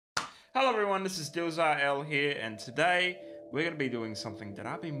Hello everyone, this is Dilzar here, and today we're going to be doing something that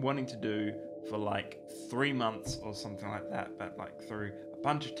I've been wanting to do for like 3 months or something like that, but like through a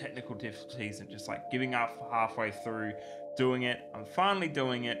bunch of technical difficulties and just like giving up halfway through doing it. I'm finally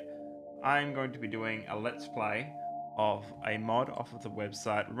doing it. I'm going to be doing a let's play of a mod off of the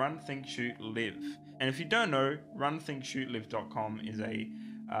website Run Think Shoot Live. And if you don't know, runthinkShootLive.com is a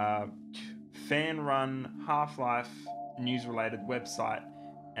fan-run Half-Life news-related website,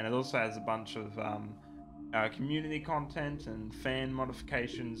 and it also has a bunch of community content and fan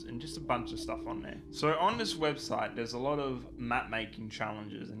modifications and just a bunch of stuff on there. So on this website, there's a lot of map-making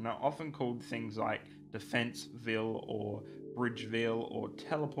challenges, and they're often called things like Defenseville or Bridgeville or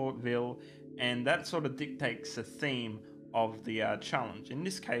Teleportville, and that sort of dictates the theme of the challenge. In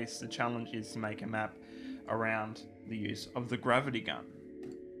this case, the challenge is to make a map around the use of the gravity gun.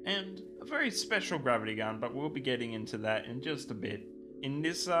 And a very special gravity gun, but we'll be getting into that in just a bit. In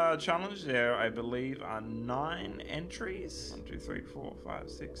this challenge, there, I believe, are 9 entries. 1, 2, 3, 4, 5,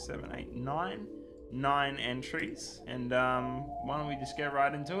 6, 7, 8, 9. 9 entries. And why don't we just get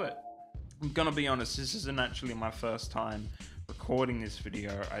right into it? I'm gonna be honest, this isn't actually my first time recording this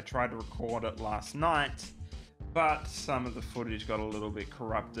video. I tried to record it last night, but some of the footage got a little bit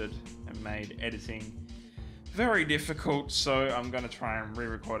corrupted and made editing very difficult, so I'm going to try and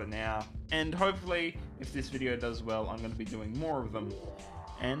re-record it now. And hopefully, if this video does well, I'm going to be doing more of them,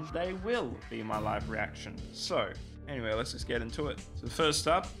 and they will be my live reaction. So, anyway, let's just get into it. So first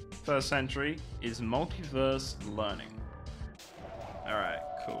up, first entry is Multiverse Learning. Alright,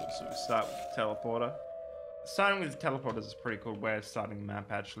 cool. So we start with the teleporter. Starting with the teleporter is a pretty cool way of starting the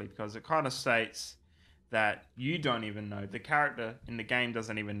map, actually, because it kind of states that you don't even know. The character in the game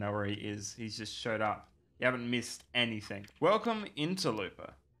doesn't even know where he is. He's just showed up. You haven't missed anything. Welcome,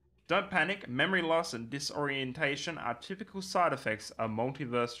 Interlooper. Don't panic, memory loss and disorientation are typical side effects of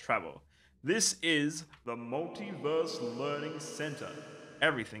multiverse travel. This is the Multiverse Learning Center.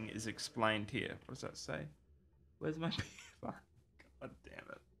 Everything is explained here. What does that say? Where's my paper? God damn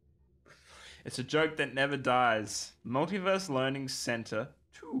it. It's a joke that never dies. Multiverse Learning Center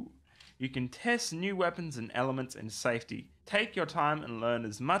 2. You can test new weapons and elements in safety. Take your time and learn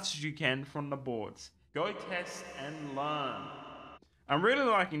as much as you can from the boards. Go test and learn. I'm really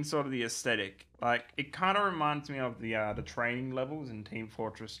liking sort of the aesthetic. Like, it kind of reminds me of the training levels in Team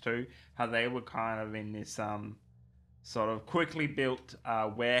Fortress 2, how they were kind of in this sort of quickly built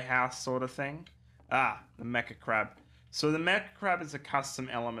warehouse sort of thing. The Mecha Crab. So the Mecha Crab is a custom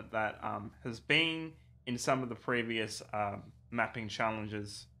element that has been in some of the previous mapping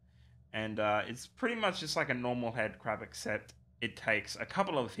challenges, and it's pretty much just like a normal head crab, except it takes a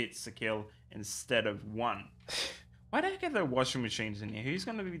couple of hits to kill instead of 1. Why don't I get the washing machines in here? Who's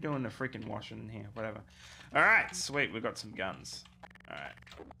going to be doing the freaking washing in here? Whatever. Alright, sweet. We've got some guns. Alright.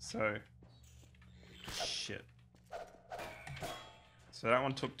 So. Shit. So that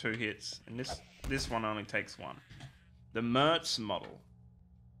one took 2 hits. And this one only takes 1. The Mertz model.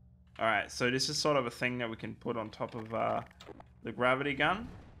 Alright, so this is sort of a thing that we can put on top of the gravity gun.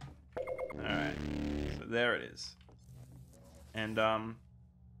 Alright. So there it is. And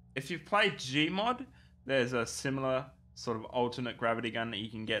if you've played Gmod, there's a similar sort of alternate gravity gun that you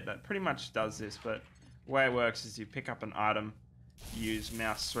can get that pretty much does this, but the way it works is you pick up an item, you use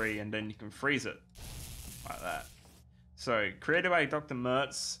mouse 3, and then you can freeze it like that. So, created by Dr.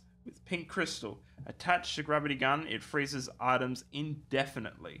 Mertz with pink crystal. Attached to gravity gun, it freezes items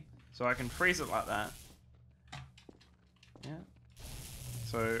indefinitely. So I can freeze it like that. Yeah.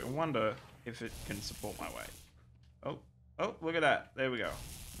 So I wonder if it can support my weight. Oh, look at that. There we go.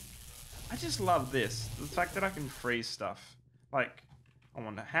 I just love this. The fact that I can freeze stuff. Like, I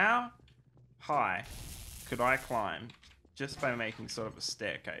wonder how high could I climb just by making sort of a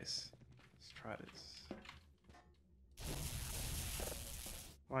staircase. Let's try this.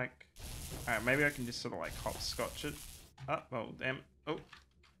 Like, alright, maybe I can just sort of like hopscotch it. Oh, well, damn it. Oh.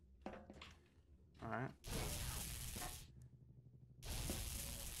 Alright.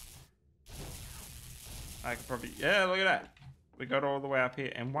 I could probably... Yeah, look at that. We got all the way up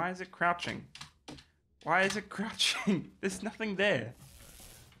here. And why is it crouching? Why is it crouching? There's nothing there.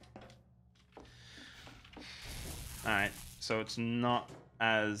 Alright, so it's not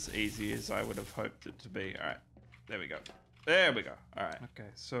as easy as I would have hoped it to be. Alright, there we go. There we go. Alright, okay,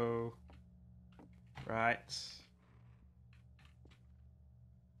 so... Right.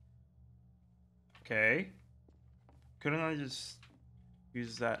 Okay. Couldn't I just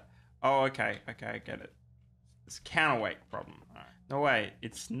use that? Oh, okay, I get it. It's a counterweight problem. All right. No, wait,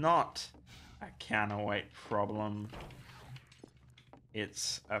 it's not a counterweight problem.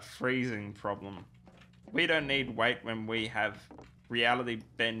 It's a freezing problem. We don't need weight when we have reality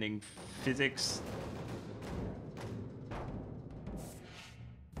bending physics.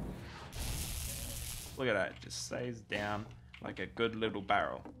 Look at that, it just stays down like a good little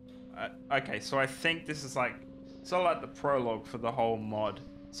barrel. Okay, so I think this is like, sort of like the prologue for the whole mod.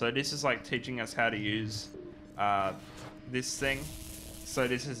 So this is like teaching us how to use this thing. So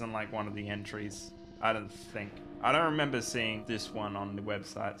this isn't like one of the entries, I don't think. I don't remember seeing this one on the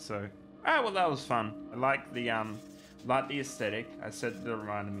website, so... Ah, well, that was fun. I like the aesthetic. I said it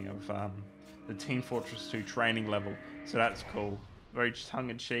reminded me of the Team Fortress 2 training level, so that's cool. Very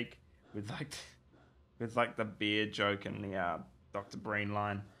tongue-in-cheek with like the beer joke and the Dr. Breen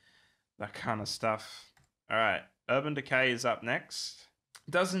line, that kind of stuff. All right, Urban Decay is up next.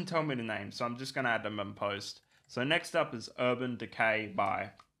 It doesn't tell me the name, so I'm just gonna add them in post. So next up is Urban Decay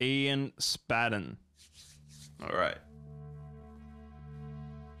by Ian Spadin. All right.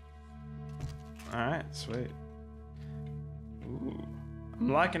 Alright, sweet. Ooh. I'm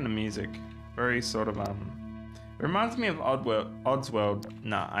liking the music. Very sort of, it reminds me of Oddsworld.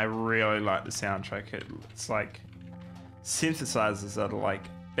 Nah, I really like the soundtrack. It's like synthesizers that are like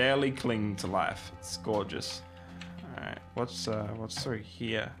barely clinging to life. It's gorgeous. Alright, what's through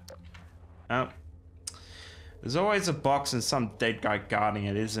here? Oh. There's always a box and some dead guy guarding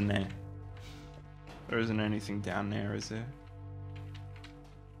it, isn't there? There isn't anything down there, is there?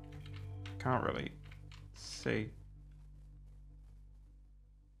 Can't really see.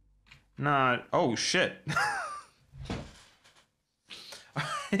 No. Oh shit. I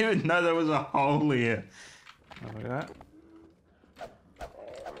didn't even know there was a hole here. Oh, look at that.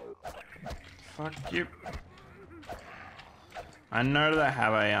 Fuck you. I know that I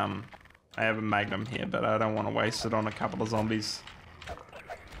have a magnum here, but I don't want to waste it on a couple of zombies.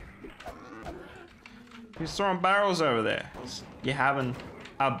 Who's throwing barrels over there? You having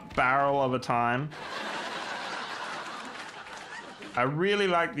a barrel of a time? I really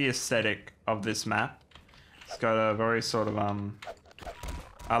like the aesthetic of this map. It's got a very sort of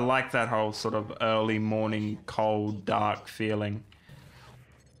I like that whole sort of early morning cold dark feeling.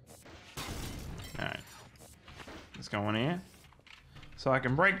 Alright, let's go in here. So I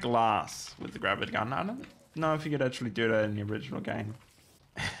can break glass with the gravity gun. I don't know if you could actually do that in the original game.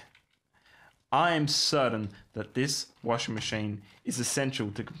 I am certain that this washing machine is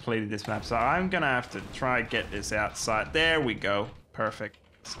essential to completing this map, so I'm gonna have to try and get this outside. There we go. Perfect.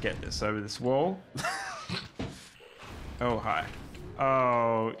 Let's get this over this wall. Oh, hi.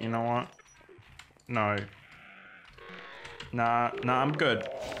 Oh, you know what? No. Nah, I'm good.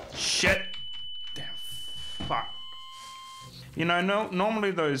 Shit! Damn, fuck. You know,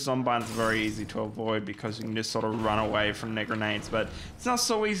 normally those zombies are very easy to avoid because you can just sort of run away from their grenades, but it's not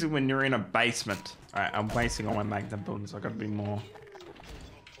so easy when you're in a basement. Alright, I'm wasting all my magnum bullets, so I gotta be more.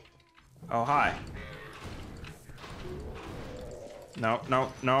 Oh, hi.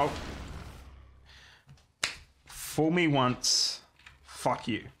 No. Fool me once, fuck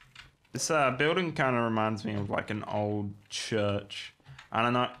you. This building kind of reminds me of like an old church. I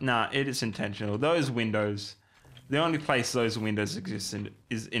don't know, nah, it is intentional. Those windows. The only place those windows exist in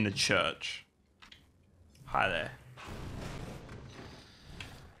is in a church. Hi there.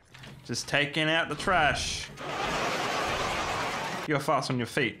 Just taking out the trash. You're fast on your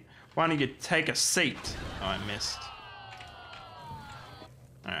feet. Why don't you take a seat? Oh, I missed.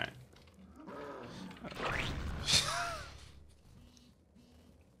 Alright.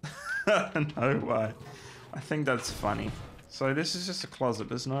 I don't know why. I think that's funny. So this is just a closet.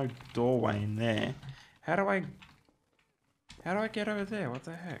 There's no doorway in there. How do I get over there? What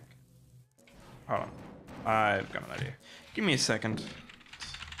the heck? Hold on. I've got an idea. Give me a second.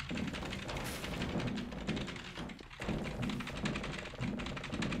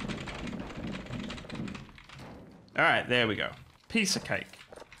 Alright, there we go. Piece of cake.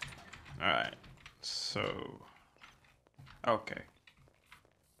 Alright. So... Okay.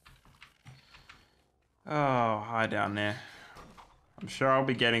 Oh, hi down there. I'm sure I'll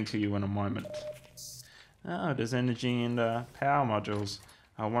be getting to you in a moment. Oh, there's energy in the power modules.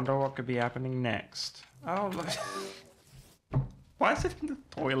 I wonder what could be happening next. Oh, look. Why is it in the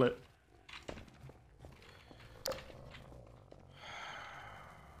toilet?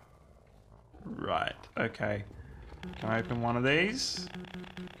 Right, okay. Can I open one of these?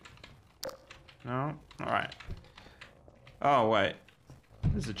 No? Alright. Oh, wait.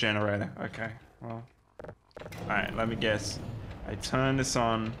 There's a generator. Okay, well. Alright, let me guess. I turn this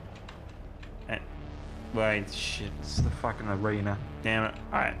on. And... Wait, shit. It's the fucking arena. Damn it.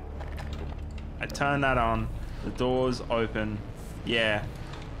 Alright. I turn that on. The door's open. Yeah.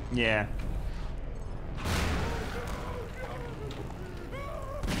 Yeah.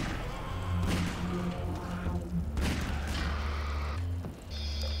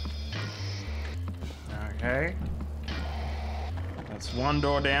 Okay. That's one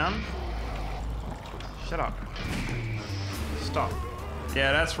door down. Shut up. Stop.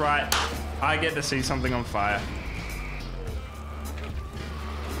 Yeah, that's right. I get to see something on fire.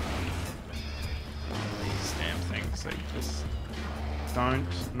 These damn things, they just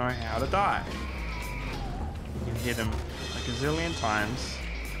don't know how to die. You can hit them like a zillion times.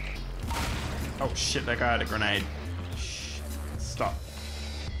 Oh shit, that guy had a grenade. Shit. Stop.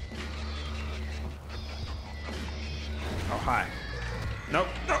 Oh, hi. Nope,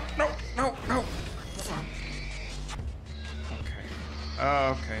 no.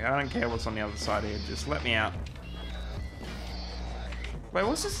 Okay, I don't care what's on the other side here. Just let me out. Wait,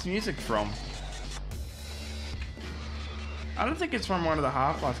 what's this music from? I don't think it's from one of the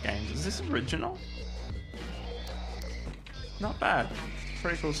Half-Life games. Is this original? Not bad.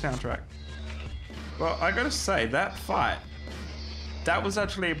 Pretty cool soundtrack. Well, I gotta say, that fight, that was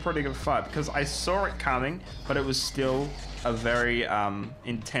actually a pretty good fight because I saw it coming, but it was still a very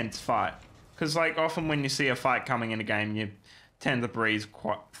intense fight. Because like often when you see a fight coming in a game, you tend to breeze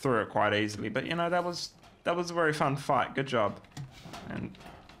through it quite easily. But you know, that was a very fun fight. Good job. And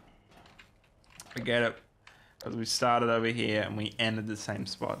I get it, because we started over here and we ended the same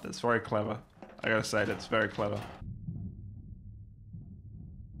spot. That's very clever. I gotta say, that's very clever.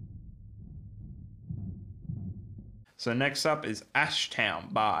 So next up is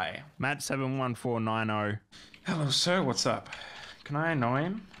Ashtown by Matt71490. Hello sir, what's up? Can I annoy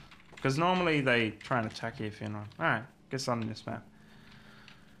him? Because normally they try and attack you if you're not. Alright, guess on this map.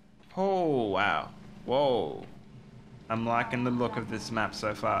 Oh wow. Whoa. I'm liking the look of this map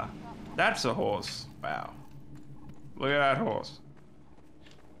so far. That's a horse. Wow. Look at that horse.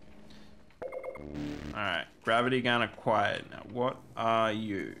 Alright, gravity gun acquired. Now what are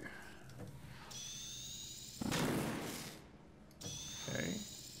you? Okay.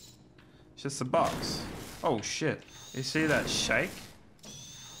 It's just a box. Oh shit. You see that shake?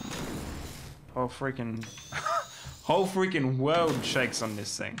 Whole freaking world shakes on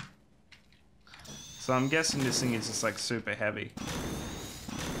this thing. So I'm guessing this thing is just like super heavy.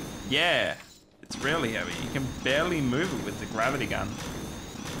 Yeah, it's really heavy. You can barely move it with the gravity gun.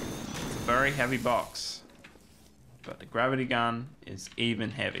 It's a very heavy box. But the gravity gun is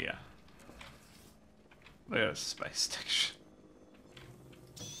even heavier. Look at the space station.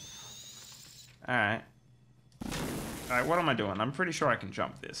 Alright. Alright, what am I doing? I'm pretty sure I can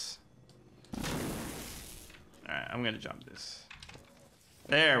jump this. Alright, I'm gonna jump this.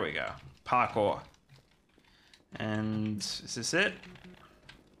 There we go. Parkour. And is this it?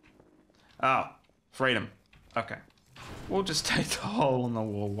 Oh, freedom. Okay. We'll just take the hole in the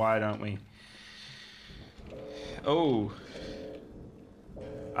wall, why don't we? Oh.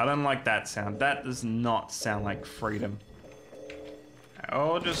 I don't like that sound. That does not sound like freedom.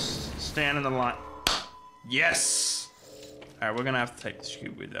 I'll just stand in the line. Yes! Alright, we're gonna have to take this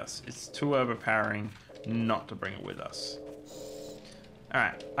cube with us. It's too overpowering not to bring it with us.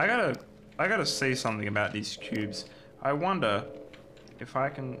 Alright, I gotta say something about these cubes. I wonder if I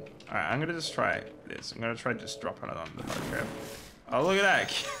can... Alright, I'm gonna just try this. I'm gonna try just dropping it on the hard drive. Oh, look at that.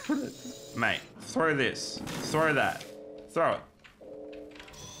 Mate, throw this. Throw that. Throw it.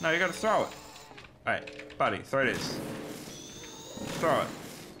 No, you gotta throw it. Alright, buddy, throw this. Throw it.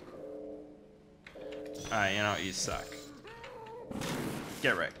 Alright, you know what? You suck.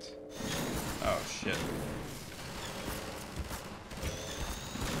 Get wrecked. Oh, shit.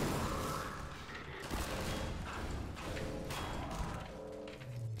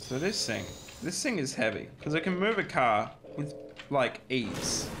 So this thing is heavy. Because it can move a car with, like,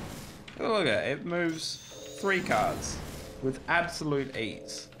 ease. Look at it. It moves 3 cars with absolute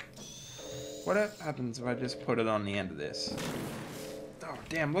ease. What happens if I just put it on the end of this? Oh,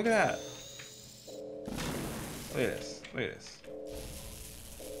 damn, look at that. Look at this. Look at this.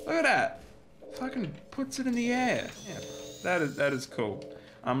 Look at that. Fucking puts it in the air. Yeah, that is cool.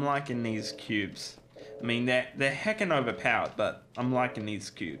 I'm liking these cubes. I mean, they're heckin' overpowered, but I'm liking these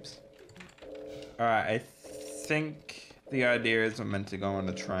cubes. Alright, I think the idea is I'm meant to go on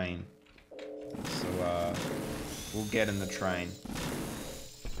a train. So, we'll get in the train.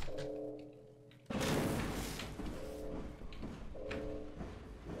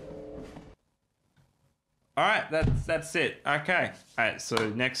 Alright, that's it. Okay. Alright, so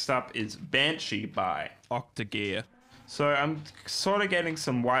next up is Banshee by OctaGear. So I'm sort of getting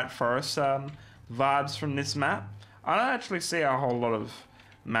some White Forest vibes from this map. I don't actually see a whole lot of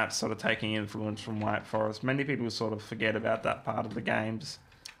maps sort of taking influence from White Forest. Many people sort of forget about that part of the games.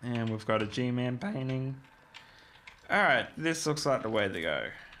 And we've got a G-Man painting. Alright, this looks like the way to go.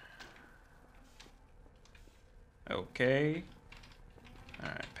 Okay.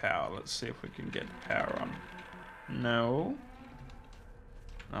 Alright, power. Let's see if we can get power on. No.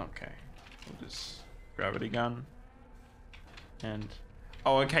 Okay. We'll just gravity gun. And...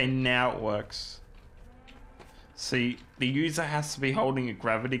 oh, okay, now it works. See, the user has to be holding a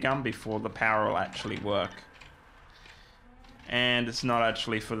gravity gun before the power will actually work. And it's not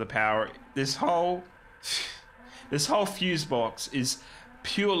actually for the power. This whole fuse box is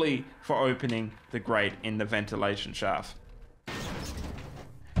purely for opening the grate in the ventilation shaft.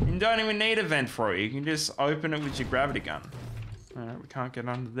 You don't even need a vent for it. You can just open it with your gravity gun. Alright, we can't get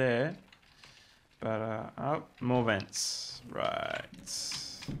under there. But, oh, more vents. Right.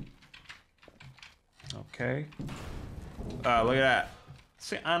 Okay. Oh, look at that.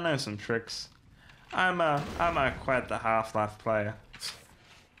 See, I know some tricks. I'm quite the Half-Life player.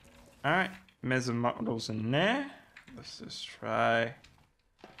 Alright, Mesa models in there. Let's just try.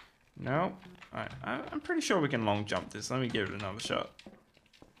 Nope. Alright, I'm pretty sure we can long jump this. Let me give it another shot.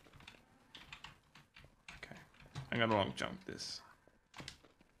 Okay, I'm gonna long jump this.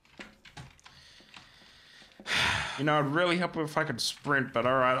 You know, it'd really help if I could sprint, but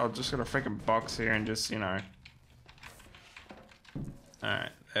alright, I'll just get a freaking box here and just, you know.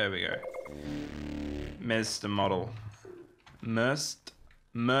 Alright, there we go. Mesta model.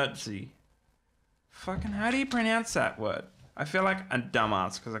 Mertzy. Fucking, how do you pronounce that word? I feel like a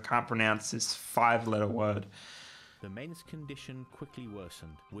dumbass because I can't pronounce this 5-letter word. The men's condition quickly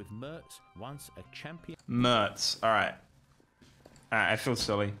worsened, with Mertz once a champion. Mertz, alright. Alright, I feel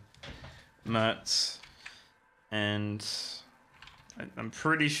silly. Mertz. And I'm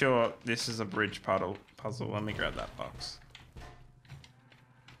pretty sure this is a bridge puzzle. Let me grab that box.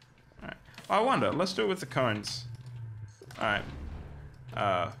 Alright. I wonder, let's do it with the cones. Alright.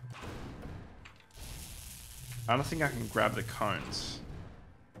 I don't think I can grab the cones.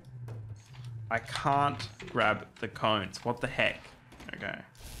 I can't grab the cones. What the heck? Okay.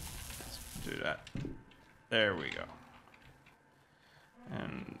 Let's do that. There we go.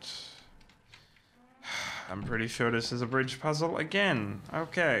 And I'm pretty sure this is a bridge puzzle again.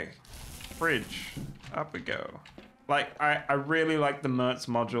 Okay. Bridge. Up we go. Like, I really like the Mertz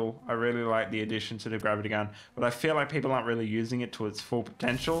module. I really like the addition to the gravity gun. But I feel like people aren't really using it to its full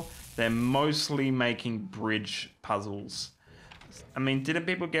potential. They're mostly making bridge puzzles. I mean, didn't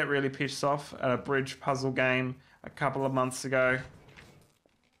people get really pissed off at a bridge puzzle game a couple of months ago?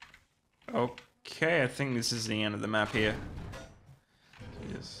 Okay, I think this is the end of the map here.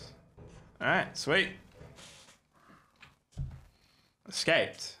 Yes. Alright, sweet.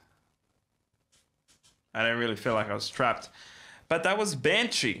 Escaped. I don't really feel like I was trapped. But that was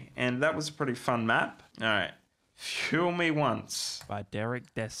Banshee, and that was a pretty fun map. Alright. Fuel Me Once by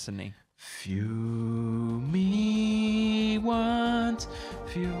Derek Destiny. Fuel me once,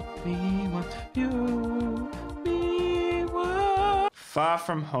 fuel me once, fuel me once. Far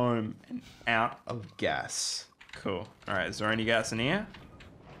from home and out of gas. Cool. Alright, is there any gas in here?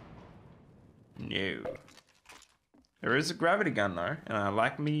 No. There is a gravity gun though, and I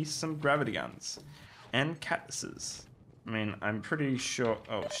like me some gravity guns. And cactuses. I mean, I'm pretty sure...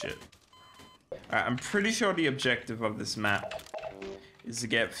 oh shit. Alright, I'm pretty sure the objective of this map is to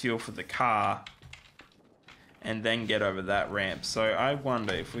get fuel for the car and then get over that ramp. So I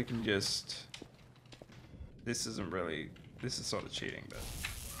wonder if we can just... this isn't really... this is sort of cheating, but...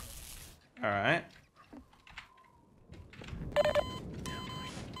 alright.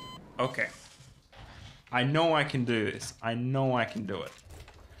 Okay. I know I can do this. I know I can do it.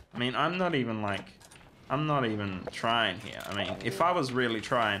 I mean, I'm not even trying here. I mean, if I was really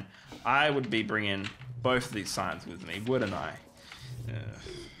trying, I would be bringing both of these signs with me, wouldn't I?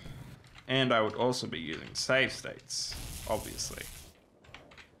 And I would also be using save states, obviously.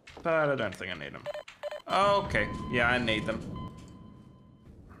 But I don't think I need them. Okay, yeah, I need them.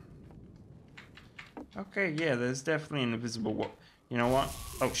 Okay, yeah, there's definitely an invisible wall. You know what?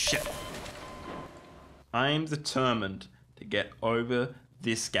 Oh, shit. I'm determined to get over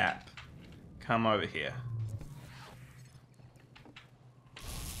this gap. Come over here.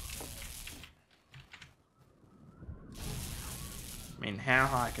 I mean, how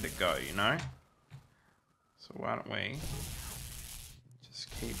high could it go, you know? So why don't we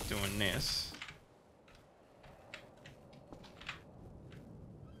just keep doing this.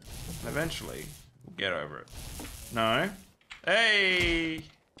 And eventually, we'll get over it. No? Hey!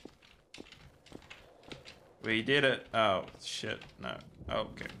 We did it. Oh, shit. No.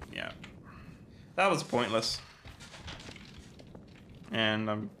 Okay, yeah. That was pointless. And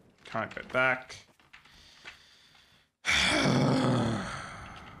I can't go back.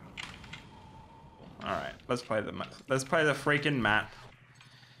 Alright, let's play the map. Let's play the freaking map.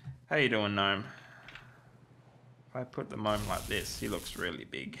 How you doing, gnome? If I put the gnome like this, he looks really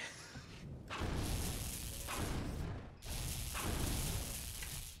big.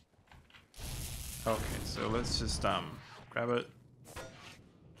 Okay, so let's just grab it.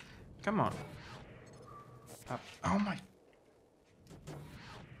 Come on. Up. Oh my.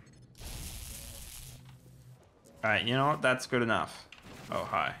 Alright, you know what? That's good enough. Oh,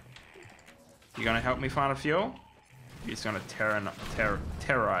 hi. You gonna help me find a fuel? You're just gonna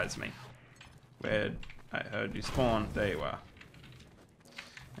terrorize me. Where I heard you spawn. There you are.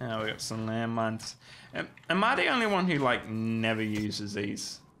 Now we got some landmines. Am I the only one who like never uses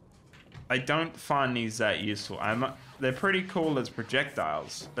these? I don't find these that useful. They're pretty cool as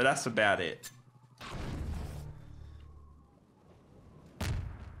projectiles, but that's about it.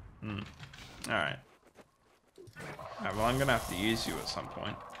 Alright. Alright, well I'm gonna have to use you at some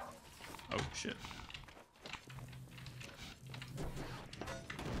point. Oh shit.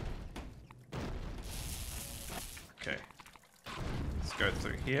 Okay. Let's go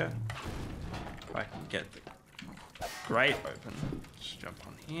through here. If I can get the grate open. Just jump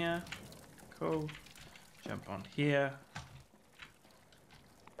on here. Cool. Jump on here.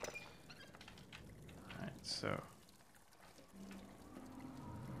 Alright, so.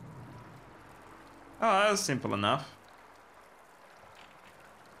 Oh, that was simple enough.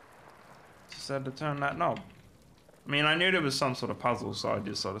 Just had to turn that knob. I mean, I knew there was some sort of puzzle, so I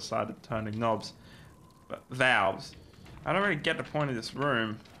just sort of started turning knobs. But valves. I don't really get the point of this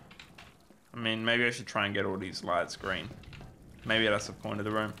room. I mean, maybe I should try and get all these lights green. Maybe that's the point of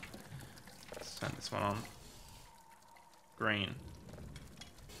the room. Let's turn this one on. Green.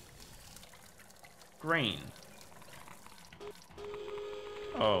 Green.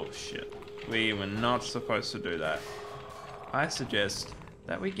 Oh shit. We were not supposed to do that. I suggest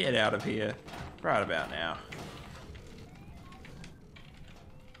that we get out of here right about now.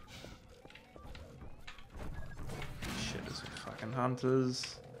 Shit, there's fucking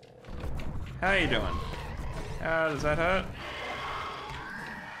hunters. How you doing? How does that hurt?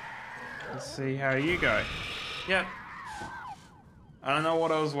 Let's see how you go. Yep. I don't know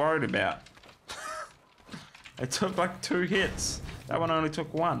what I was worried about. It took like 2 hits. That one only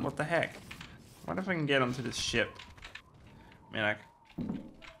took 1. What the heck? What if I can get onto this ship? I mean,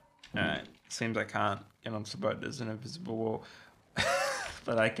 Alright. Seems I can't get onto the boat. There's an invisible wall.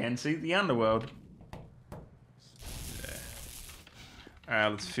 But I can see the underworld. Yeah.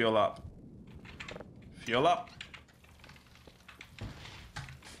 Alright, let's fuel up. Fuel up.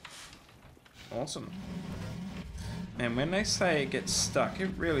 Awesome. And when they say it gets stuck, it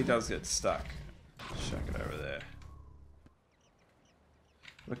really does get stuck. Chuck it over there.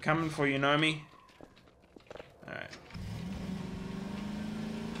 We're coming for you, Nomi. Alright.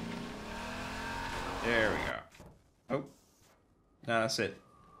 There we go. Oh. No, that's it.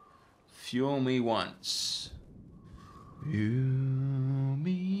 Fuel me once. Fuel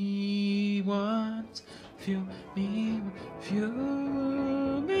me once. Fuel me. Fuel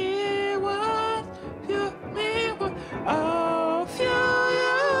me once. Fuel me once. I'll fuel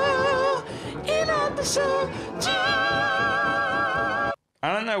you in the sun.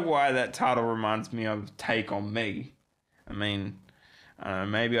 I don't know why that title reminds me of Take On Me. I mean, I don't know,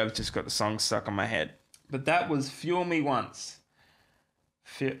 maybe I've just got the song stuck on my head. But that was Fuel Me Once.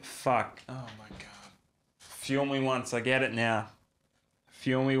 Fuck. Oh my god. Fuel Me Once, I get it now.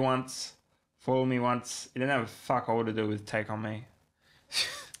 Fuel Me Once. Fool Me Once. It didn't have a fuck all to do with Take On Me.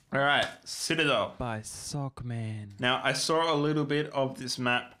 Alright, Citadel. By Sockman. Now, I saw a little bit of this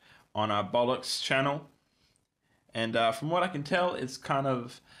map on our Bollocks channel. And from what I can tell, it's kind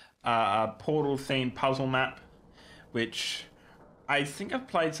of a portal-themed puzzle map, which I think I've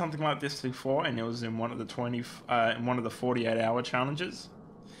played something like this before, and it was in one of the 48-hour challenges,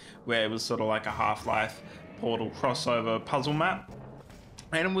 where it was sort of like a Half-Life Portal crossover puzzle map,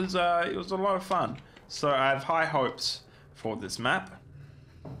 and it was a lot of fun. So I have high hopes for this map.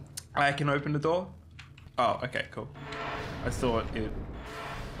 I can open the door. Oh, okay, cool. I thought it.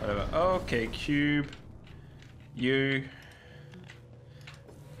 Whatever. Okay, cube. You.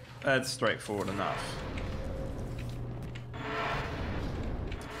 That's straightforward enough.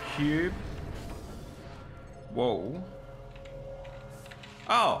 Cube. Whoa.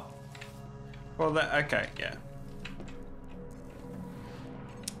 Oh. Well, that. Okay, yeah.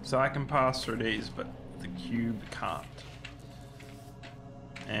 So I can pass through these, but the cube can't.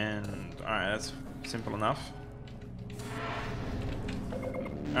 And alright, that's simple enough.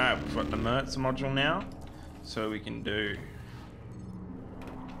 Alright, we've got the Mertz module now. So we can do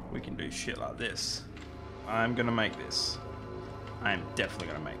shit like this. I'm gonna make this. I'm definitely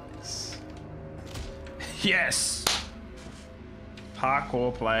gonna make this. Yes!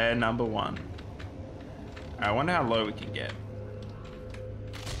 Parkour player number 1. I wonder how low we can get.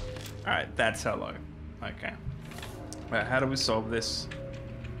 Alright, that's how low. Okay. Right, how do we solve this?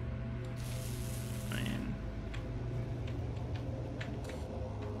 Man.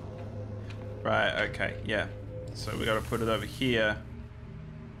 Right, okay, yeah. So we gotta put it over here.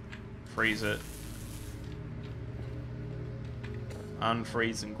 Freeze it.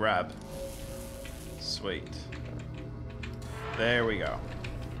 Unfreeze and grab. Sweet. There we go.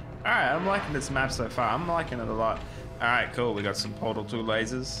 Alright, I'm liking this map so far. I'm liking it a lot. Alright, cool. We got some Portal 2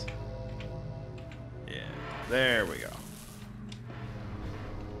 lasers. Yeah, there we go.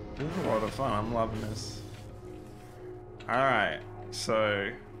 This is a lot of fun. I'm loving this. Alright, so...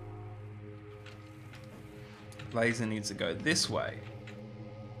 laser needs to go this way.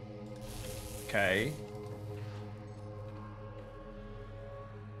 Okay.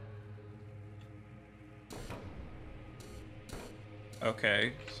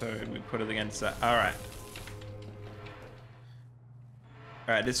 Okay, so we put it against that. Alright.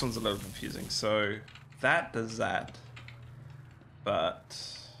 Alright, this one's a little confusing. So, that does that.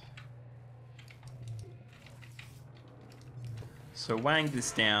 But... so, wang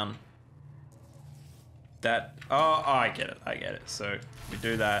this down. That... oh, I get it. I get it. So, we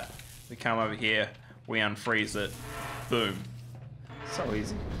do that. We come over here. We unfreeze it. Boom. So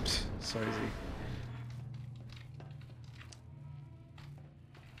easy. So easy.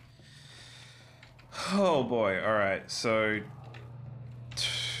 Oh boy, alright, so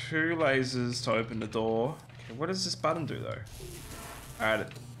 2 lasers to open the door. Okay, what does this button do though? Alright,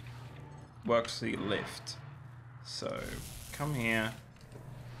 it works the lift. So, come here,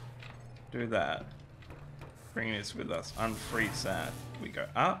 do that, bring this with us, unfreeze that, we go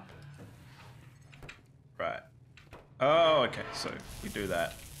up, right. Oh, okay, so we do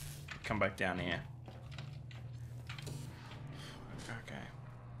that, come back down here.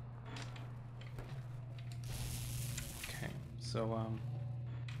 So,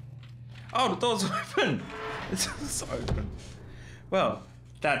 oh, the door's open! It's just open. Well,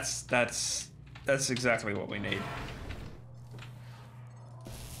 that's exactly what we need.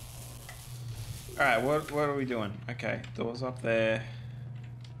 Alright, what are we doing? Okay, door's up there.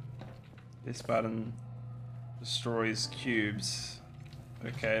 This button destroys cubes.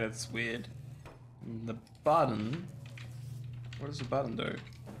 Okay, that's weird. And the button... what does the button do?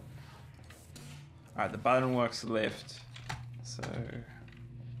 Alright, the button works the lift. So,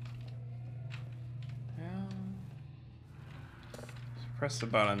 press the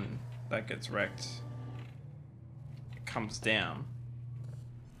button, that gets wrecked. It comes down,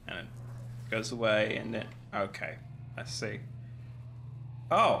 and it goes away, and then, okay, I see.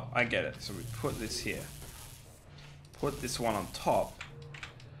 Oh, I get it. So we put this here, put this one on top,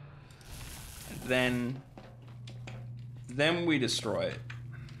 and then we destroy it,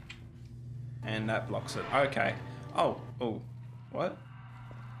 and that blocks it. Okay. Oh. What?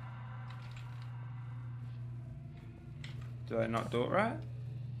 Did I not do it right?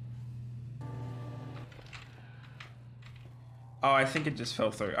 Oh, I think it just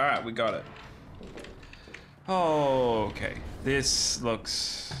fell through. Alright, we got it. Oh, okay. This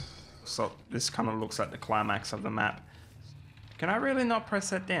looks... so this kind of looks like the climax of the map. Can I really not press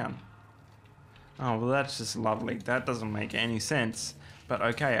that down? Oh, well that's just lovely. That doesn't make any sense. But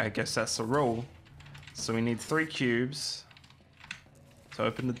okay, I guess that's the rule. So we need 3 cubes. To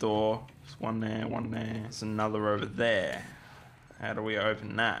open the door. There's one there, one there. There's another over there. How do we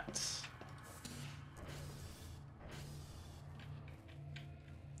open that?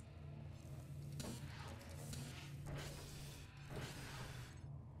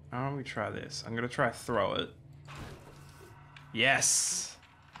 How do we try this? I'm gonna try throw it. Yes!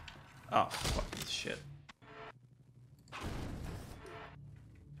 Oh, fucking shit.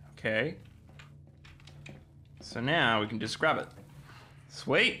 Okay. So now we can just grab it.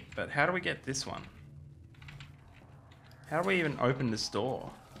 Sweet, but how do we get this one? How do we even open this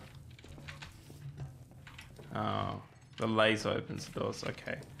door? Oh, the laser opens the doors,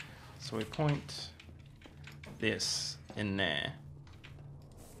 okay. So we point this in there.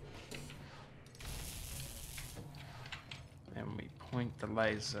 And we point the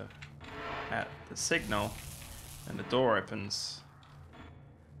laser at the signal, and the door opens.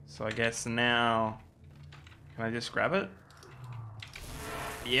 So I guess now, can I just grab it?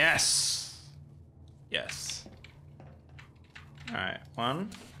 Yes! Yes. Alright, 1,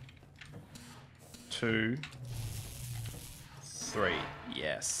 2, 3.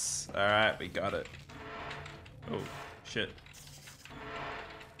 Yes. Alright, we got it. Oh, shit.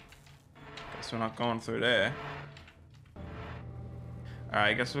 Guess we're not going through there.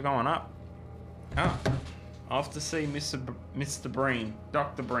 Alright, I guess we're going up. Oh. Off to see Mr. Breen,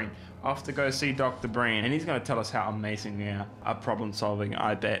 Dr. Breen. Off to go see Dr. Breen, and he's going to tell us how amazing we are at problem solving,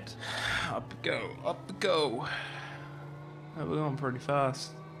 I bet. Up we go, up we go. Oh, we're going pretty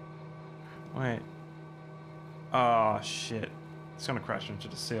fast. Wait. Oh, shit. It's going to crash into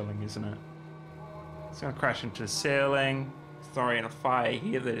the ceiling, isn't it? It's going to crash into the ceiling. Throwing a fire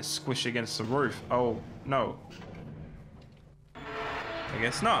here that is squish against the roof. Oh, no. I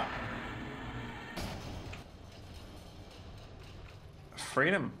guess not.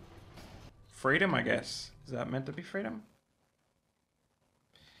 Freedom. Freedom, I guess. Is that meant to be freedom?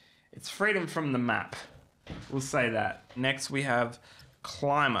 It's freedom from the map. We'll say that. Next we have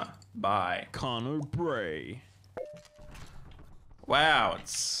Climber by Connor Bray. Wow,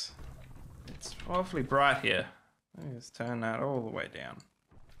 it's awfully bright here. Let me just turn that all the way down.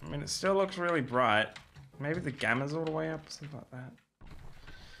 I mean, it still looks really bright. Maybe the gamma's all the way up, something like that.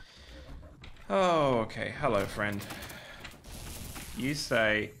 Oh, okay. Hello, friend. You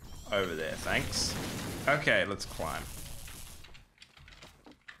stay over there, thanks. Okay, let's climb.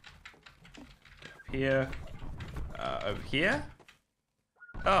 Up here. Over here?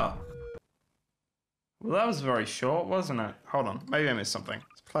 Oh. Well, that was very short, wasn't it? Hold on, maybe I missed something.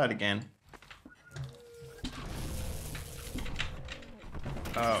 Let's play it again.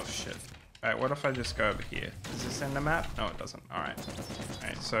 Oh, shit. Alright, what if I just go over here? Does this end the map? No, it doesn't. Alright.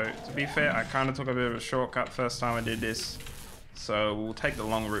 Alright, so to be fair, I kind of took a bit of a shortcut first time I did this. So we'll take the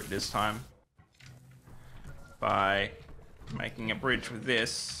long route this time. By making a bridge with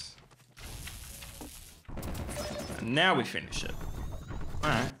this. And now we finish it.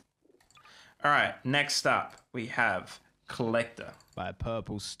 Alright. Alright, next up we have Collector. By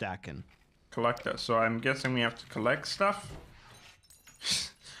purplestakan. Collector. So I'm guessing we have to collect stuff.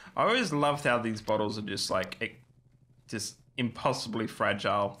 I always loved how these bottles are just like, just impossibly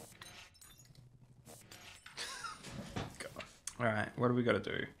fragile. Alright, what do we gotta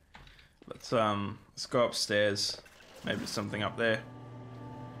do? Let's go upstairs. Maybe there's something up there.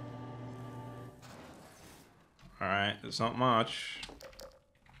 Alright, there's not much.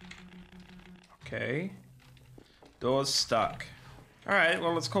 Okay. Door's stuck. Alright,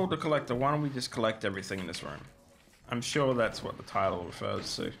 well, it's called the Collector. Why don't we just collect everything in this room? I'm sure that's what the title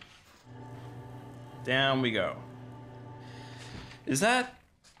refers to. Down we go. Is that...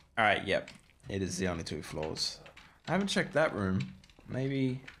 Alright, yep. It is the only 2 floors. I haven't checked that room.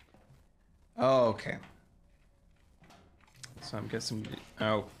 Maybe... Oh, okay. So I'm guessing...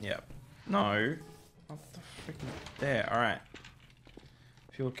 Oh, yep. No. What the freaking... There, alright.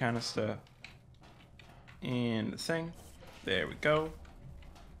 Fuel canister. And the thing. There we go.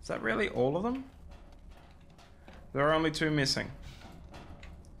 Is that really all of them? There are only 2 missing.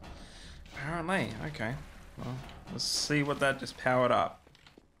 Apparently. Okay. Well, let's see what that just powered up.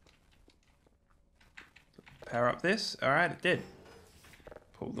 Power up this. Alright, it did.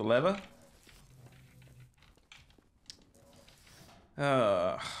 Pull the lever. You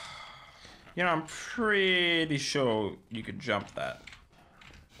know, I'm pretty sure you could jump that.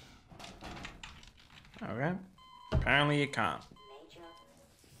 Okay. Apparently you can't.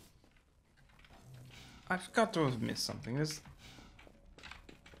 I forgot to have missed something. There's...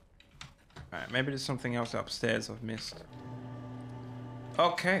 Alright, maybe there's something else upstairs I've missed.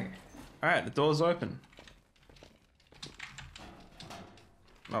 Okay. Alright, the door's open.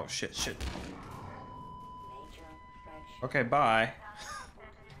 Oh, shit, shit. Okay, bye.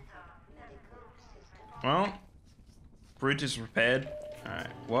 Well, bridge is repaired.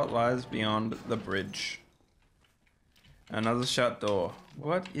 Alright, what lies beyond the bridge? Another shut door.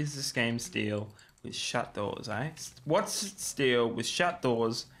 What is this game's deal with shut doors, eh? What's its deal with shut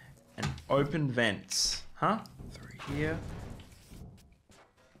doors and open vents? Huh? Through here.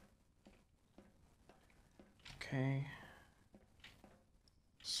 Okay.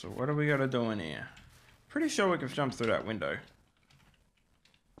 So what do we gotta do in here? Pretty sure we can jump through that window.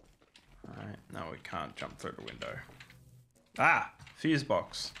 Alright, no, we can't jump through the window. Ah! Fuse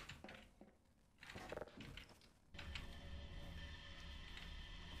box.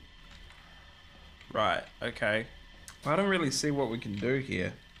 Right, okay. I don't really see what we can do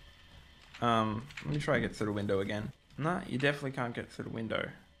here. Let me try to get through the window again. No, you definitely can't get through the window.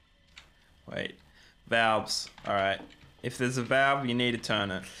 Wait. Valves. Alright. If there's a valve, you need to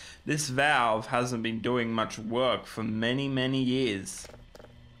turn it. This valve hasn't been doing much work for many, many years.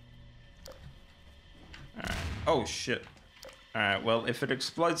 Alright. Oh, shit. Alright, well, if it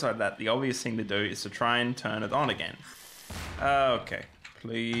explodes like that, the obvious thing to do is to try and turn it on again. Okay.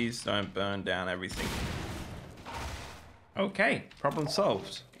 Please don't burn down everything. Okay, problem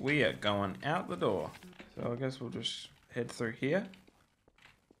solved. We are going out the door. So I guess we'll just head through here.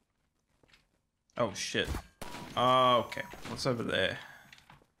 Oh, shit. Oh, okay. What's over there?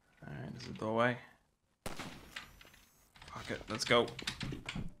 Alright, there's a doorway. Fuck it, let's go.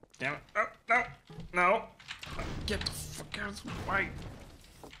 Damn it. Oh, no. No. Get the fuck out of the way.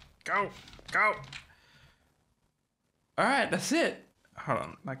 Go. Go. Alright, that's it. Hold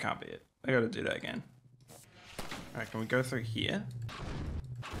on, that can't be it. I gotta do that again. Alright, can we go through here?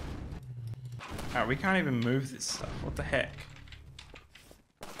 Alright, we can't even move this stuff. What the heck?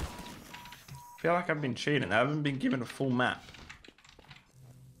 I feel like I've been cheating. I haven't been given a full map.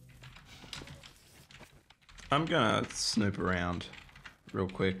 I'm gonna snoop around real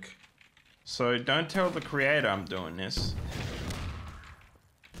quick. So don't tell the creator I'm doing this.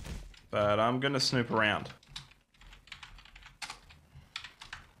 But I'm gonna snoop around.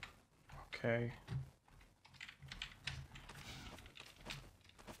 Okay.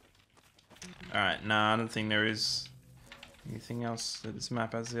 Alright, nah, I don't think there is anything else that this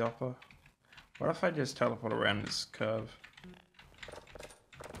map has to offer. What if I just teleport around this curve?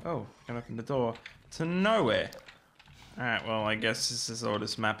 Oh, can open the door to nowhere. Alright, well, I guess this is all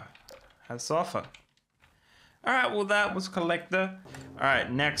this map has to offer. Alright, well, that was Collector.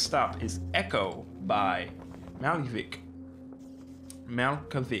 Alright, next up is Echo by Malavek.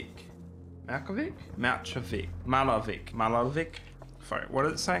 Malavek? Sorry, what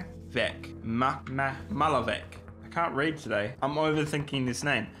did it say? Vek. Malavek. I can't read today. I'm overthinking this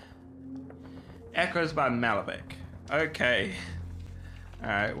name. Echoes by Malavek. Okay.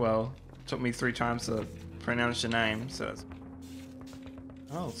 Alright, well, took me 3 times to pronounce your name, so that's...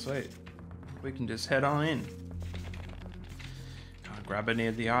 Oh, sweet. We can just head on in. Can't grab any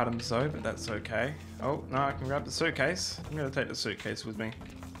of the items though, but that's okay. Oh, no, I can grab the suitcase. I'm gonna take the suitcase with me.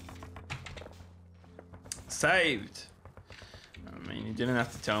 Saved! I mean, you didn't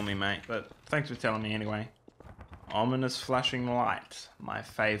have to tell me, mate, but thanks for telling me anyway. Ominous flashing light. My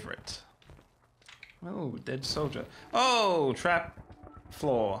favorite. Oh, dead soldier. Oh, trap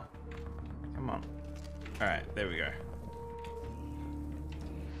floor. Come on. Alright, there we go.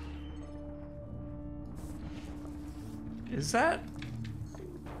 Is that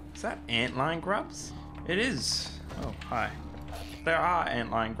antlion grubs? It is. Oh, hi. There are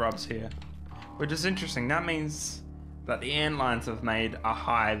antlion grubs here, which is interesting. That means that the antlions have made a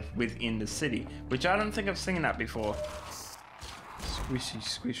hive within the city, which I don't think I've seen that before. Squishy,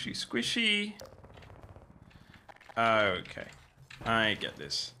 squishy, squishy. Okay, I get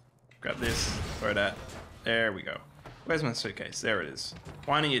this. Grab this, throw that. There we go. Where's my suitcase? There it is.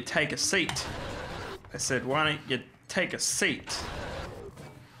 Why don't you take a seat? I said, why don't you take a seat?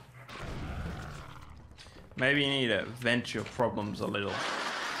 Maybe you need to vent your problems a little.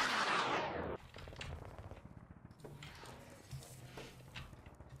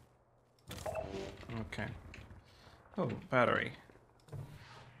 Okay. Oh, battery.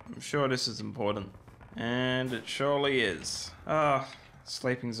 I'm sure this is important. And it surely is. Ah,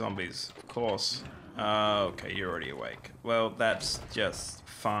 sleeping zombies, of course. Okay, you're already awake. Well, that's just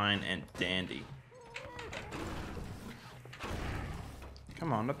fine and dandy.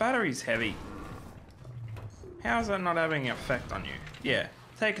 Come on, the battery's heavy. How is that not having an effect on you? Yeah,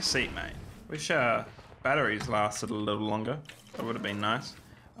 take a seat, mate. Wish batteries lasted a little longer. That would have been nice.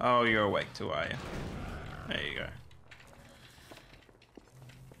 Oh, you're awake too, are you? There you go.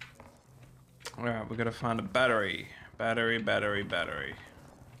 Alright, we gotta find a battery. Battery. Battery.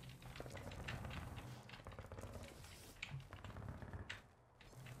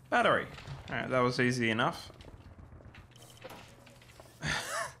 Alright, that was easy enough.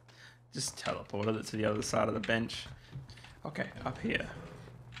 Just teleported it to the other side of the bench. Okay, up here.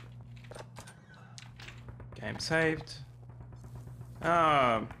 Game saved.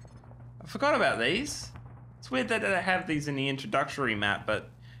 I forgot about these. It's weird that they have these in the introductory map, but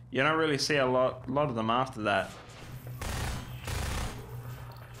you don't really see a lot of them after that.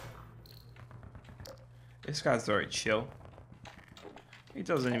 This guy's very chill. He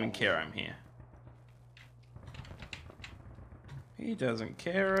doesn't even care I'm here. He doesn't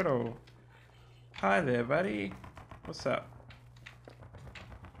care at all. Hi there, buddy. What's up?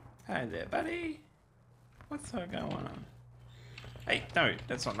 Hi there, buddy. What's going on? Hey, no,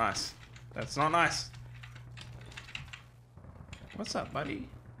 that's not nice. That's not nice. What's up, buddy?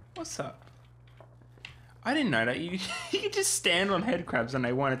 What's up? I didn't know that you can just stand on head crabs and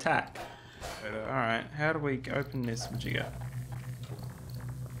they won't attack. Alright, how do we open this majigger?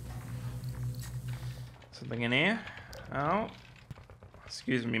 Something in here? Oh.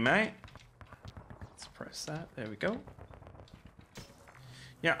 Excuse me, mate. Let's press that. There we go.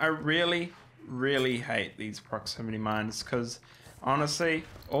 Yeah, I really hate these proximity mines because honestly,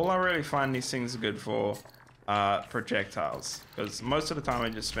 all I really find these things are good for are projectiles. Because most of the time I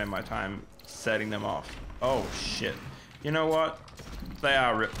just spend my time setting them off. Oh shit. You know what?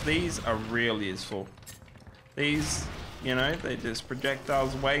 These are really useful. These, you know, they're just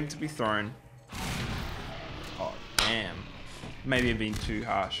projectiles waiting to be thrown. Oh damn. Maybe I've been too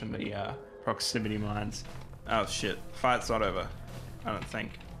harsh on the proximity mines. Oh shit. Fight's not over. I don't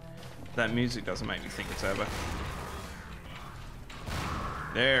think. That music doesn't make me think it's over.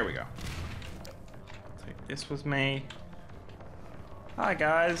 There we go. Take this with me. Hi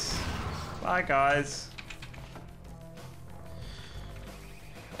guys. Bye guys.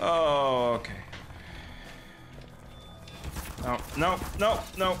 Oh, okay. No, no, no,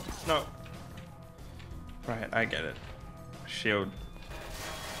 no, no. Right, I get it. Shield.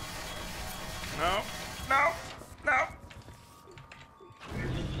 No, no, no.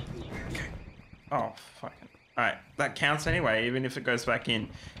 Okay. Oh, fucking. Alright, that counts anyway. Even if it goes back in,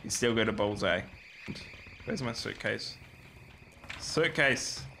 you still get a bullseye. Where's my suitcase?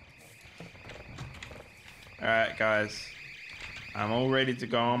 Suitcase. Alright, guys. I'm all ready to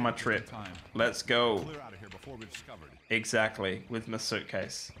go on my trip. Let's go. Clear out of here before we're discovered. Exactly, with my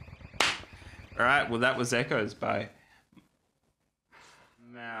suitcase. Alright, well that was Echoes by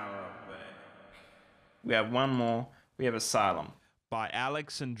Malavek. We have one more. We have Asylum By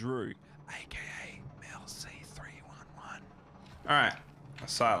Alexandru AKA LC311. Alright,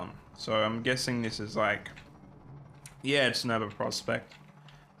 Asylum. So I'm guessing this is like... Yeah, it's Nova Prospect.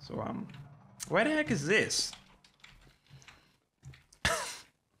 So, where the heck is this?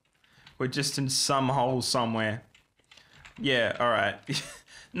 We're just in some hole somewhere. Yeah, alright.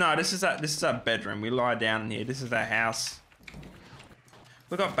 No, this is our bedroom. We lie down in here. This is our house.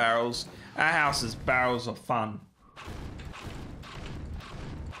 We got barrels. Our house is barrels of fun.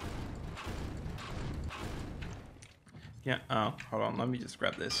 Yeah, oh, hold on. Let me just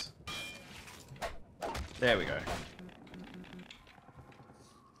grab this. There we go.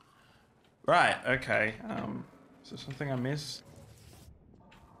 Right, okay. Is there something I missed?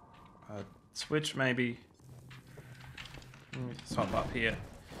 Switch maybe. Let me just hop up here.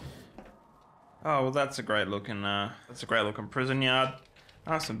 Oh well, that's a great looking prison yard.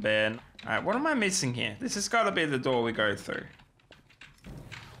 Nice and bad. Alright, what am I missing here? This has got to be the door we go through.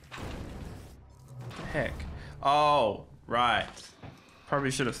 What the heck? Oh, right.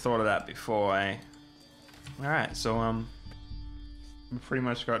 Probably should have thought of that before, eh? Alright, so we pretty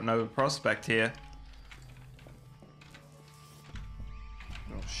much got Nova Prospect here.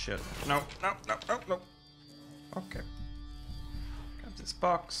 Oh shit. No, no, no, no, no. Okay. Grab this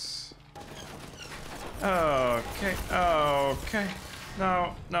box. Okay, okay.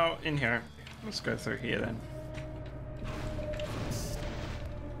 No, no, in here. Let's go through here then.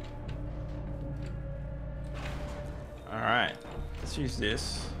 Alright. Let's use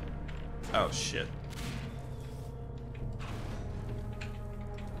this. Oh shit.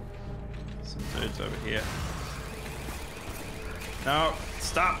 Some dudes over here. No,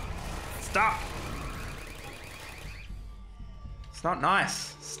 stop! Stop! It's not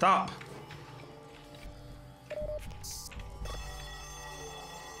nice. Stop.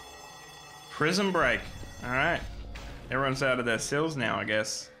 Prison break. Alright. Everyone's out of their cells now, I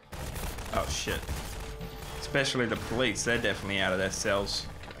guess. Oh shit. Especially the police, they're definitely out of their cells.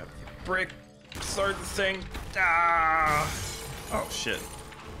 Brick. Throw the thing. Ah! Oh shit.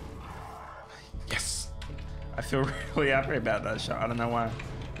 Yes! I feel really happy about that shot. I don't know why.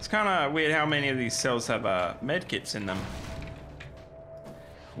 It's kind of weird how many of these cells have medkits in them.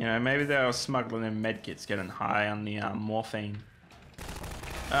 You know, maybe they were smuggling in medkits, getting high on the morphine.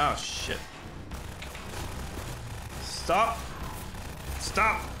 Oh shit. Stop!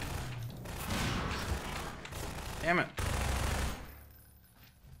 Stop! Damn it.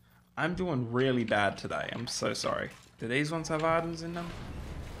 I'm doing really bad today. I'm so sorry. Do these ones have items in them?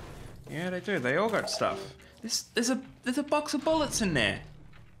 Yeah, they do. They all got stuff. There's a box of bullets in there.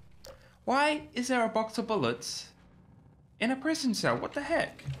 Why is there a box of bullets in a prison cell? What the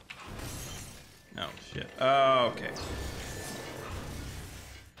heck? Oh shit. Oh, okay.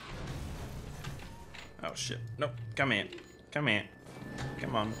 Oh shit. Nope. Come here. Come here.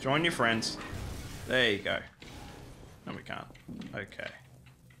 Come on. Join your friends. There you go. No, we can't. Okay.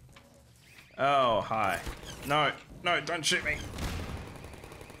 Oh, hi. No. No, don't shoot me.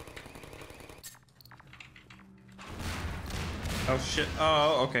 Oh shit.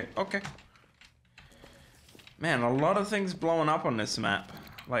 Oh, okay. Okay. Man, a lot of things blowing up on this map.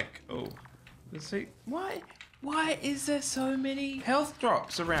 Like, oh. Let's see. Why is there so many health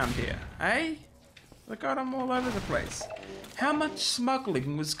drops around here? Eh? I got them all over the place. How much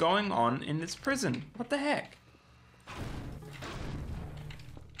smuggling was going on in this prison? What the heck?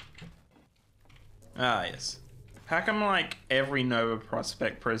 Ah, yes. How come, like, every Nova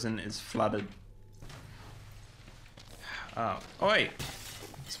Prospect prison is flooded? Oh, wait.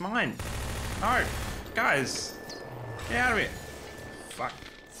 It's mine. No. Guys. Get out of here. Fuck.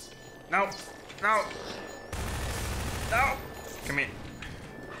 No. No. No. Come here.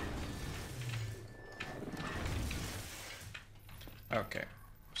 Okay.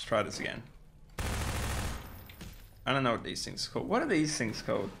 Let's try this again. I don't know what these things are called. What are these things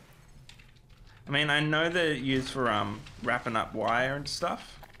called? I mean, I know they're used for wrapping up wire and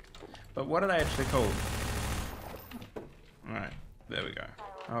stuff, but what are they actually called? Alright, there we go.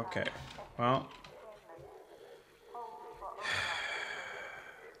 Okay, well.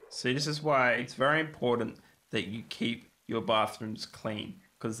 See, this is why it's very important that you keep your bathrooms clean,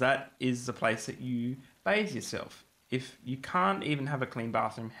 because that is the place that you bathe yourself. If you can't even have a clean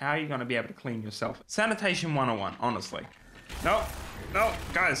bathroom, how are you going to be able to clean yourself? Sanitation 101, honestly. No, no,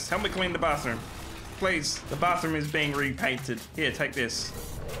 guys, help me clean the bathroom. Please, the bathroom is being repainted. Here, take this.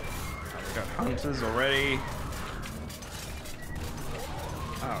 I've got hunters already.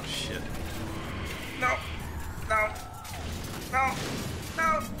 Oh, shit. No, no, no,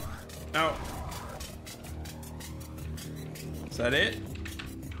 no, no. Is that it?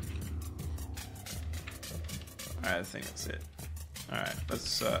 Alright, I think that's it. Alright,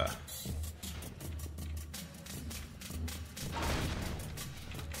 let's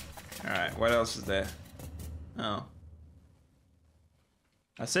Alright, what else is there? Oh.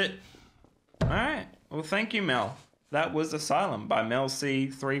 That's it. Alright. Well, thank you, Mel. That was Asylum by Mel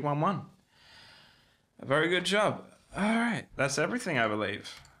C311. A very good job. Alright, that's everything, I believe.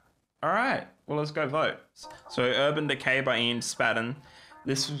 Alright, well, let's go vote. So, Urban Decay by Ian Spadin.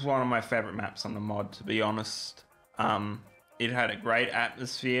 This was one of my favorite maps on the mod, to be honest. It had a great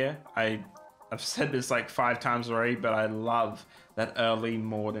atmosphere. I've said this like 5 times already, but I love that early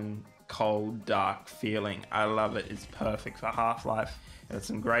modern, cold, dark feeling. I love it. It's perfect for Half-Life. It had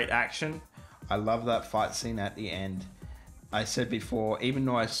some great action. I love that fight scene at the end. I said before, even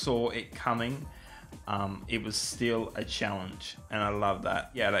though I saw it coming, it was still a challenge, and I love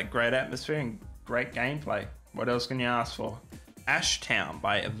that. Yeah, that great atmosphere and great gameplay. What else can you ask for? Ashtown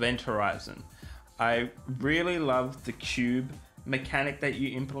by Event Horizon. I really love the cube mechanic that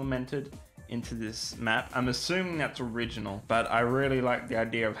you implemented into this map. I'm assuming that's original, but I really like the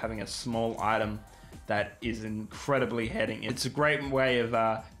idea of having a small item that is incredibly heading. It's a great way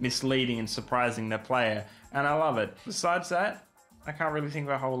of misleading and surprising the player, and I love it. Besides that, I can't really think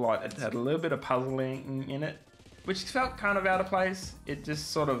of a whole lot. It had a little bit of puzzling in it, which felt kind of out of place. It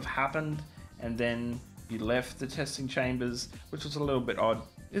just sort of happened, and then you left the testing chambers, which was a little bit odd.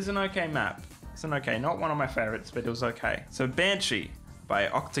 It's an okay map. It's an okay, not one of my favorites, but it was okay. So Banshee by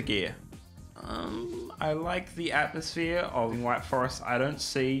OctaGear. I like the atmosphere of White Forest. I don't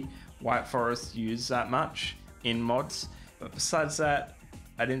see White Forest used that much in mods, but besides that,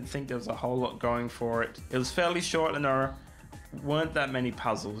 I didn't think there was a whole lot going for it. It was fairly short and there weren't that many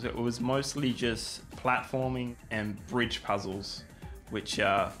puzzles. It was mostly just platforming and bridge puzzles, which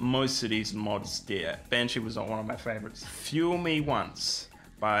most of these mods did. Banshee was not one of my favorites. Fuel Me Once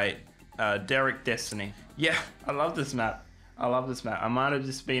by Derek Destiny. Yeah, I love this map. I love this map. I might have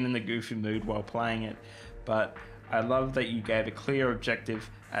just been in the goofy mood while playing it, but I love that you gave a clear objective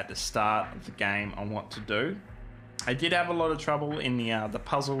at the start of the game on what to do. I did have a lot of trouble in the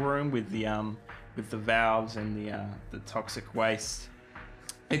puzzle room with the valves and the toxic waste.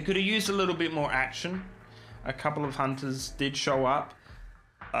 It could have used a little bit more action. A couple of hunters did show up,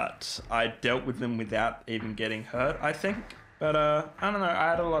 but I dealt with them without even getting hurt, I think. But I don't know, I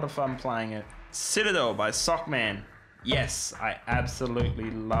had a lot of fun playing it. Citadel by Sockman. Yes, I absolutely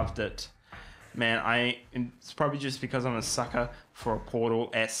loved it. Man, it's probably just because I'm a sucker for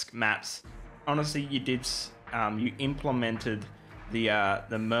Portal-esque maps. Honestly, you implemented the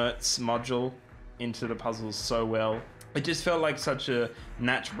Mertz module into the puzzles so well. It just felt like such a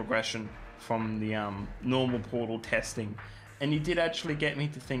natural progression from the normal Portal testing. And you did actually get me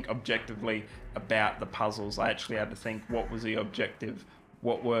to think objectively about the puzzles. I actually had to think, what was the objective?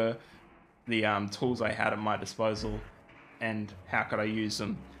 What were the tools I had at my disposal? And how could I use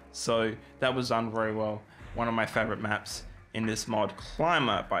them? So that was done very well. One of my favorite maps in this mod.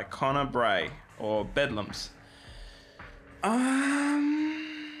 Climber by Connor Bray, or Bedlams.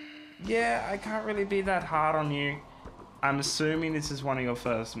 Yeah, I can't really be that hard on you. I'm assuming this is one of your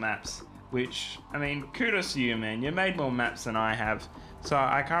first maps, which, I mean, kudos to you, man. You made more maps than I have, so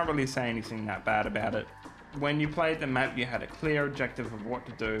I can't really say anything that bad about it. When you played the map, you had a clear objective of what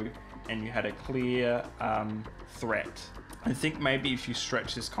to do, and you had a clear threat. I think maybe if you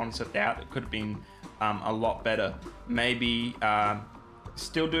stretch this concept out, it could have been a lot better. Maybe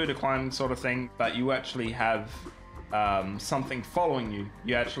still do the climbing sort of thing, but you actually have something following you.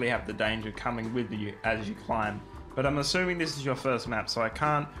 You actually have the danger coming with you as you climb. But I'm assuming this is your first map, so I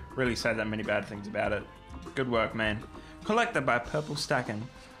can't really say that many bad things about it. Good work, man. Collected by purplestakan.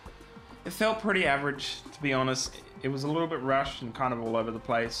 It felt pretty average, to be honest. It was a little bit rushed and kind of all over the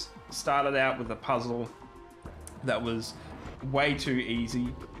place. Started out with a puzzle that was way too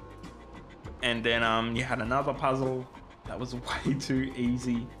easy. And then you had another puzzle that was way too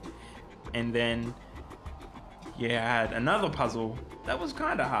easy. And then you had another puzzle that was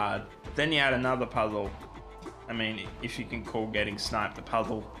kind of hard. Then you had another puzzle. I mean, if you can call getting sniped a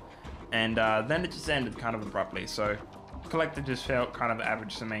puzzle. And then it just ended kind of abruptly. So Collector just felt kind of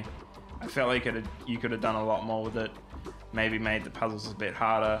average to me. I felt like you could have done a lot more with it. Maybe made the puzzles a bit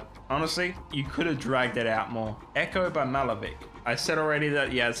harder. Honestly, you could have dragged it out more. Echo by Malavek. I said already that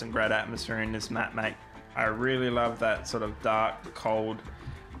he has some great atmosphere in this map, mate. I really love that sort of dark, cold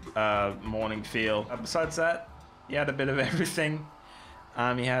morning feel. Besides that, you had a bit of everything.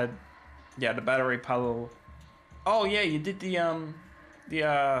 You had the battery puzzle. Oh yeah, you did the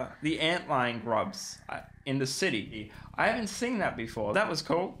antlion grubs in the city. I haven't seen that before. That was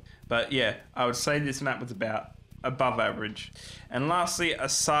cool. But yeah, I would say this map was about above average. And lastly,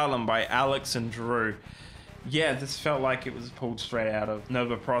 Asylum by Alexandru. Yeah, this felt like it was pulled straight out of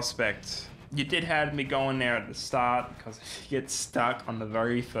Nova Prospect. You did have me going there at the start because you get stuck on the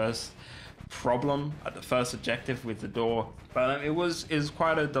very first problem at the first objective with the door. But it was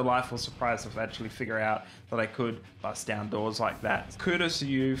quite a delightful surprise to actually figure out that I could bust down doors like that. Kudos to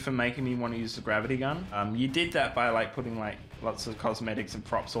you for making me want to use the gravity gun. You did that by like putting like lots of cosmetics and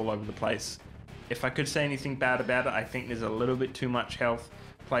props all over the place. If I could say anything bad about it, I think there's a little bit too much health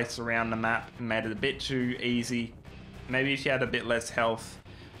placed around the map and made it a bit too easy. Maybe if you had a bit less health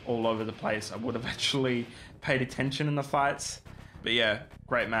all over the place, I would have actually paid attention in the fights. But yeah,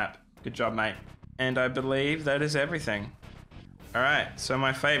 great map. Good job, mate. And I believe that is everything. Alright, so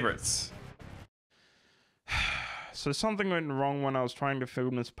my favorites. So something went wrong when I was trying to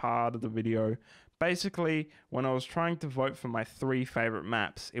film this part of the video. Basically, when I was trying to vote for my 3 favorite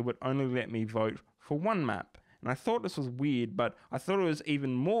maps, it would only let me vote for 1 map. And I thought this was weird, but I thought it was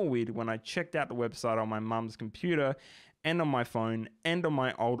even more weird when I checked out the website on my mum's computer and on my phone and on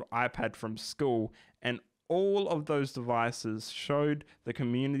my old iPad from school, and all of those devices showed the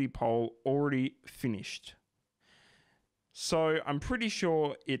community poll already finished. So I'm pretty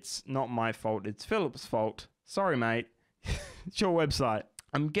sure it's not my fault, it's Philip's fault. Sorry, mate. It's your website.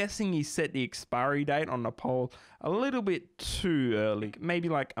 I'm guessing he set the expiry date on the poll a little bit too early, maybe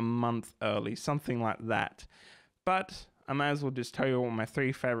like a month early, something like that. But I may as well just tell you what my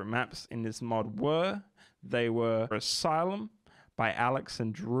 3 favorite maps in this mod were. They were Asylum by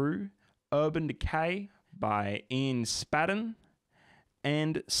Alexandru, Urban Decay by Spadin,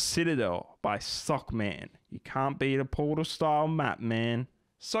 and Citadel by Sockman. You can't beat a portal style map, man.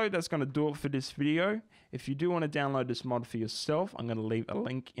 So that's going to do it for this video. If you do want to download this mod for yourself, I'm going to leave a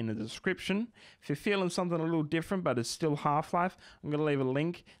link in the description. If you're feeling something a little different but it's still Half-Life, I'm going to leave a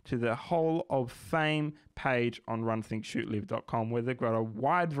link to the Hall of Fame page on runthinkshootlive.com, where they've got a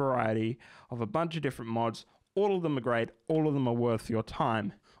wide variety of a bunch of different mods. All of them are great. All of them are worth your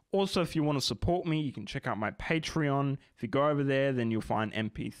time. Also, if you want to support me, you can check out my Patreon. If you go over there, then you'll find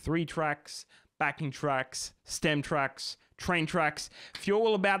MP3 tracks, backing tracks, stem tracks, train tracks. If you're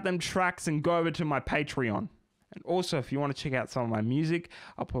all about them tracks, then go over to my Patreon. And also, if you want to check out some of my music,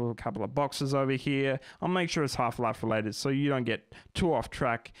 I'll put a couple of boxes over here. I'll make sure it's Half-Life related so you don't get too off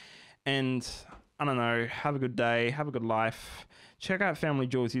track. And I don't know, have a good day, have a good life. Check out Family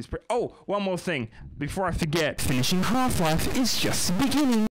Jewels. Oh, one more thing. Before I forget, finishing Half-Life is just the beginning.